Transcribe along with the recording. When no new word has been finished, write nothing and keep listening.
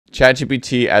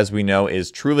ChatGPT, as we know,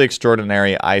 is truly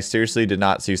extraordinary. I seriously did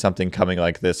not see something coming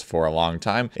like this for a long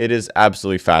time. It is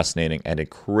absolutely fascinating and a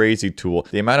crazy tool.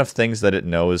 The amount of things that it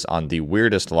knows on the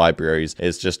weirdest libraries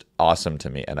is just awesome to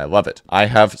me, and I love it. I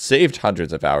have saved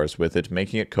hundreds of hours with it,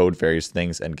 making it code various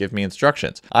things and give me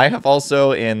instructions. I have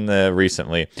also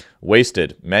recently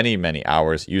wasted many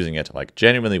hours using it, like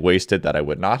genuinely wasted that I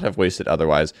would not have wasted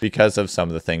otherwise because of some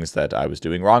of the things that I was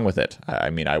doing wrong with it. I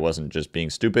mean, I wasn't just being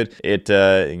stupid.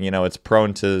 It's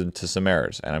prone to some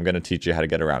errors, and I'm going to teach you how to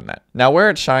get around that. Now, where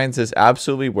it shines is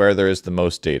absolutely where there is the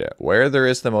most data. Where there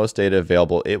is the most data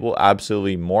available, it will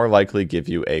absolutely more likely give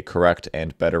you a correct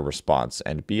and better response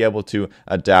and be able to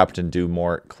adapt and do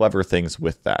more clever things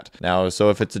with that. Now, so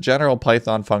if it's a general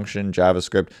Python function,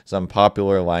 JavaScript, some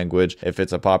popular language, if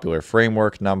it's a popular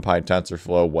framework, NumPy,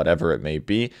 TensorFlow, whatever it may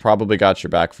be, probably got your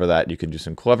back for that. You can do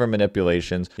some clever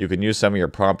manipulations. You can use some of your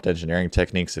prompt engineering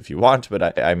techniques if you want,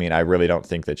 but I mean, I really don't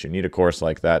think that you need a course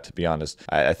like that, to be honest.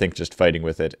 I think just fighting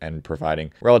with it and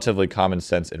providing relatively common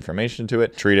sense information to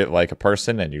it, treat it like a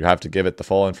person, and you have to give it the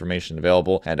full information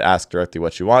available and ask directly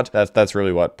what you want. That's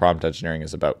really what prompt engineering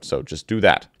is about. So just do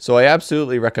that. So I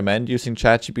absolutely recommend using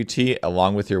ChatGPT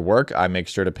along with your work. I make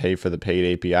sure to pay for the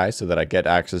paid API so that I get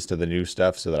access to the new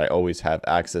stuff, so that I always have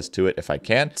access to it if I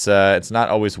can. It's not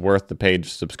always worth the paid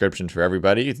subscription for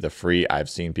everybody. The free, I've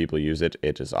seen people use it.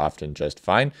 It is often just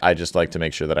fine. I just like to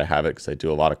make sure that I have it because I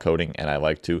do a lot of coding and I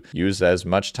like to use as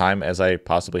much time as I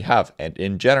possibly have. And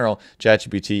in general,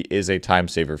 ChatGPT is a time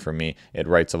saver for me. It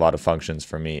writes a lot of functions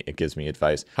for me. It gives me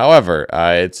advice. However,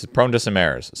 it's prone to some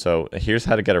errors. So here's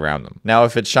how to get around them. Now,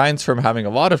 if it shines from having a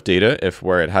lot of data, if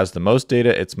where it has the most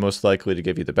data, it's most likely to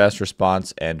give you the best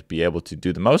response and be able to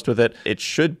do the most with it. It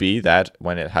should be that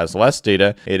when it has less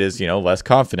data, it is, less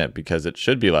confident, because it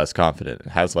should be less confident. It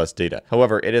has less data.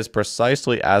 However, it is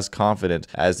precisely as confident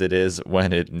as it is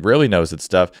when it really knows its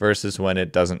stuff versus when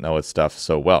it doesn't know its stuff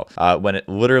so well. When it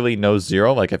literally knows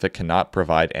zero, like if it cannot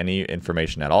provide any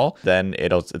information at all, then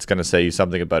it's going to say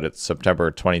something about its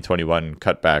September 2021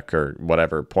 cutback or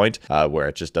whatever point where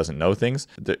it just doesn't know things.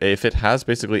 If it has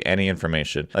basically any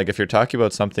information, like if you're talking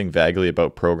about something vaguely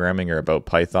about programming or about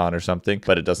Python or something,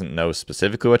 but it doesn't know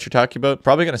specifically what you're talking about,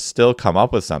 probably going to still come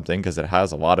up with something because it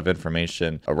has a lot of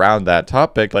information around that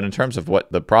topic. But in terms of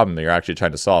what the problem that you're actually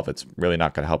trying to solve, it's really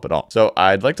not going to help at all. So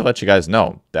I'd like to let you guys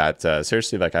know that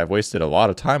seriously, like I've wasted a lot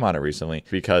of time on it recently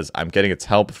because I'm getting its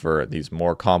help for these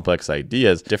more complex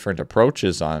ideas, different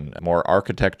approaches on more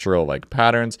architectural like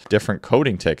patterns, different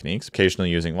coding techniques, occasionally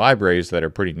using libraries that are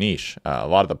pretty niche. A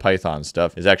lot of the Python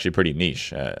stuff is actually pretty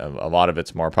niche. A lot of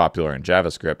it's more popular in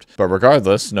JavaScript. But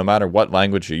regardless, no matter what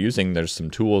language you're using, there's some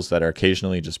tools that are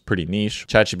occasionally just pretty niche.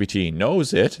 ChatGPT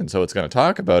knows it, and so it's going to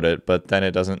talk about it, but then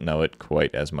it doesn't know it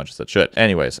quite as much as it should.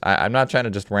 Anyways, I'm not trying to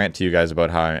just rant to you guys about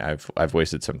how I've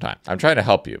wasted some time. I'm trying to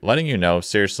help you, letting you know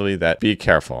seriously that be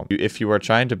careful. If you are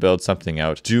trying to build something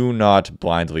out, do not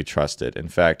blindly trust it. In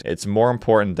fact, it's more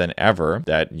important than ever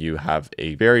that you have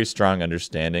a very strong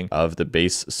understanding of the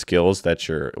base skills that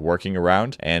you're working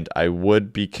around, and I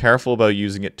would be careful about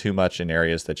using it too much in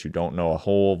areas that you don't know a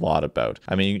whole lot about.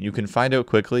 I mean, you can find out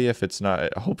quickly if it's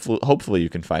not, hopefully you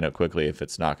can find out quickly if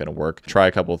it's not going to work. Try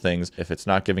a couple things. If it's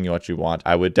not giving you what you want,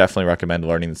 I would definitely recommend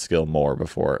learning the skill more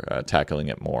before tackling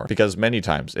it more, because many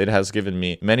times it has given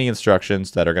me many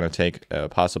instructions that are going to take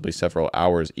possibly several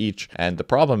hours each. And the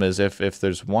problem is if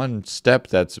there's one step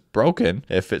that's broken,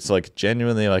 if it's like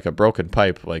genuinely like a broken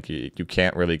pipe, like you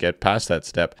can't really get past that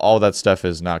step, all that stuff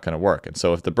is not going to work. And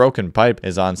so if the broken pipe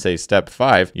is on, say, step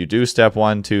 5, you do step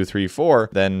 1, 2, 3, 4,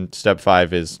 then step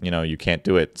 5 is, you can't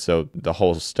do it. So the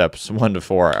whole steps 1 to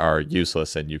 4 are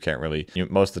useless, and you can't really,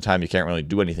 most of the time, you can't really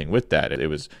do anything with that. It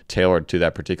was tailored to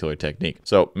that particular technique.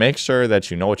 So make sure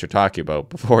that you know what you're talking about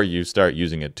before you start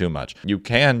using it too much. You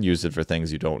can use it for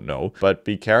things you don't know, but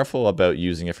be careful about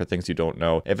using it for things you don't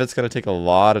know if it's going to take a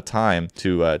lot of time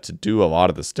to do a lot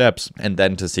of the steps and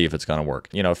then to see if it's going to work.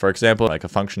 For example, like a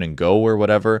function in Go or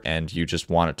whatever, and you just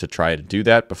want it to try to do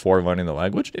that before learning the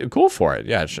language, go for it.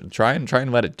 Yeah, try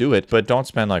and let it do it, but don't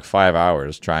spend like 5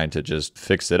 hours trying to just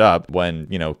fix it up when,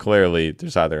 clearly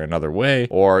there's either another way,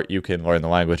 or you can learn the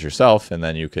language yourself and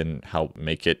then you can help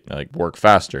make it like work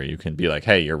faster. You can be like,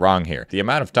 hey, you're wrong here. The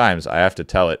amount of times I have to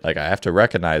tell it, like I have to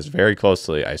recognize very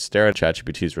closely, I stare at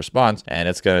ChatGPT's response and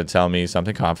it's going to tell me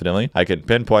something confidently. I can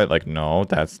pinpoint like, no,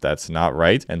 that's not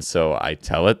right. And so I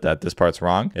tell it that this part's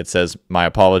wrong. It says, my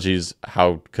apologies,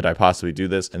 how could I possibly do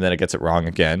this? And then it gets it wrong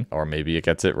again, or maybe it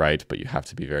gets it right, but you have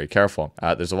to be very careful.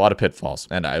 There's a lot of pitfalls,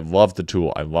 and I love the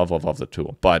tool. I love the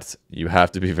tool, but you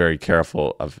have to be very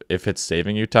careful of if it's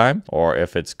saving you time or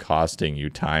if it's costing you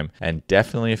time, and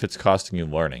definitely if it's costing you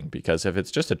learning, because if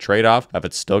it's just a trade-off, trade-off of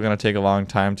it's still going to take a long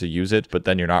time to use it, but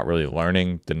then you're not really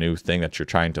learning the new thing that you're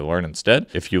trying to learn instead.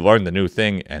 If you learn the new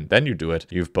thing and then you do it,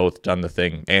 you've both done the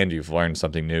thing and you've learned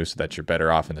something new so that you're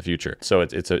better off in the future. So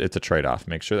it's a trade-off.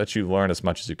 Make sure that you learn as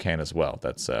much as you can as well.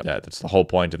 That's the whole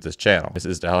point of this channel,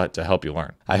 is to help you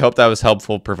learn. I hope that was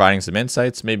helpful, providing some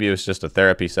insights. Maybe it was just a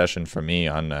therapy session for me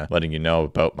on letting you know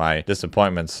about my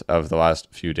disappointments of the last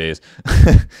few days.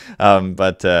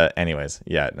 But anyways,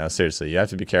 yeah, no, seriously, you have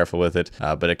to be careful with it,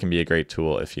 but it can be a great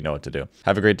tool if you know what to do.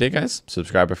 Have a great day, guys.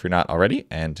 Subscribe if you're not already,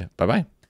 and bye-bye.